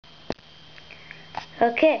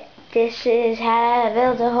Okay, this is how to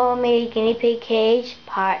build a homemade guinea pig cage,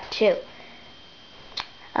 part 2.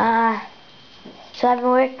 So I've been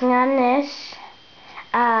working on this.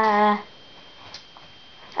 I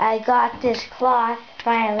got this cloth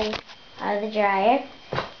finally out of the dryer,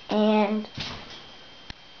 and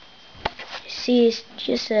you see it's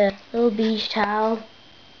just a little beach towel,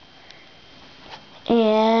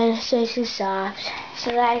 and it's nice and soft.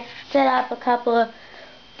 So I set up a couple of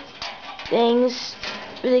things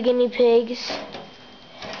for the guinea pigs,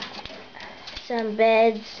 some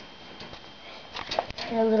beds,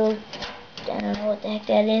 and a little, I don't know what the heck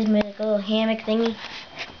that is, maybe like a little hammock thingy.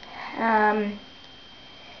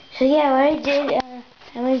 So yeah, what I did,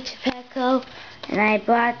 I went to Petco and I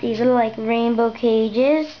bought these little like rainbow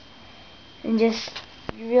cages and just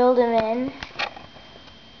drilled them in.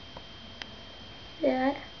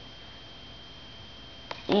 That.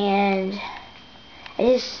 And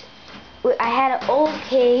I had an old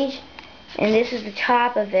cage, and this is the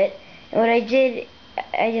top of it. And what I did,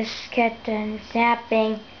 I just kept on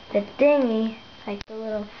snapping the thingy, like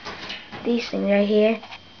these things right here.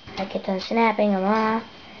 I kept on snapping them off,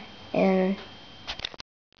 and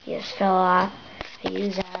they just fell off. I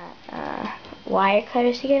used wire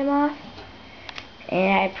cutters to get them off,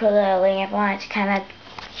 and I put a lamp on it to kind of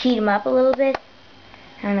heat them up a little bit.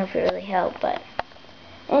 I don't know if it really helped, but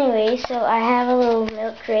anyway, so I have a little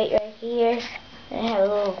milk crate right here, and I have a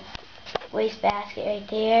little waste basket right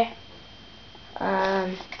there.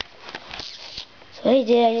 So what I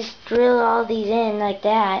did, I just drilled all these in like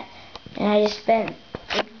that, and I just bent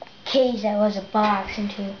the cage that was a box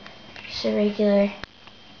into just a regular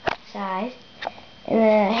size. And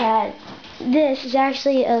then I had, this is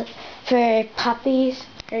actually for puppies,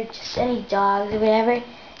 or just any dogs or whatever.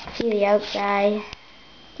 See the outside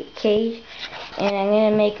cage, and I'm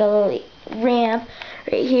going to make a little ramp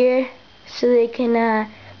right here so they can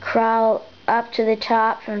crawl up to the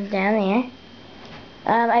top from down there.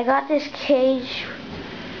 I got this cage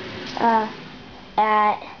I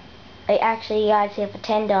actually got it for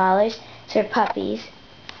 $10. It's for puppies,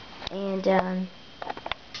 and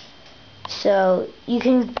so you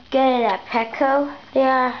can get it at Petco.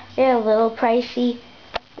 They're a little pricey.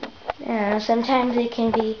 Sometimes it can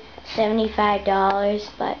be $75,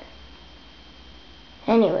 but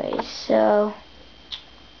anyways, so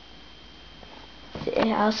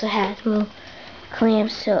it also has little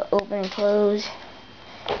clamps to open and close.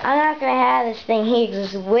 I'm not going to have this thing here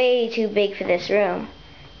because it's way too big for this room.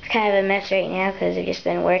 It's kind of a mess right now because I've just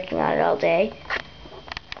been working on it all day.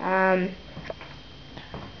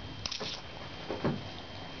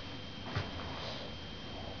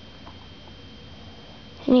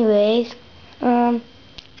 Anyways, I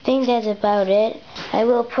think that's about it. I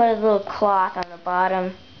will put a little cloth on the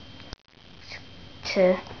bottom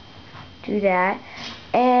to do that.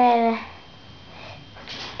 And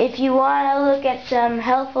if you want to look at some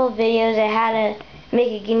helpful videos on how to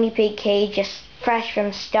make a guinea pig cage just fresh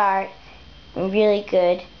from start, really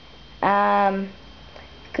good,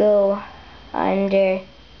 go under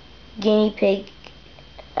guinea pig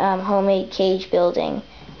homemade cage building.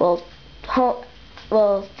 Well,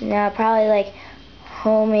 now probably like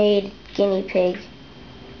homemade guinea pig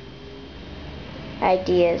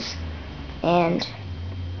ideas, and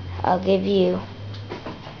I'll give you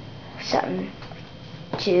something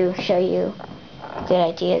to show you good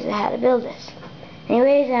ideas on how to build this.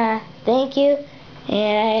 Anyways, thank you,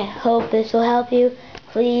 and I hope this will help you.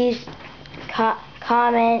 Please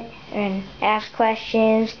comment and ask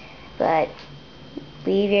questions, but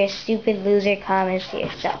leave your stupid loser comments to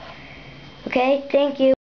yourself. Okay, thank you.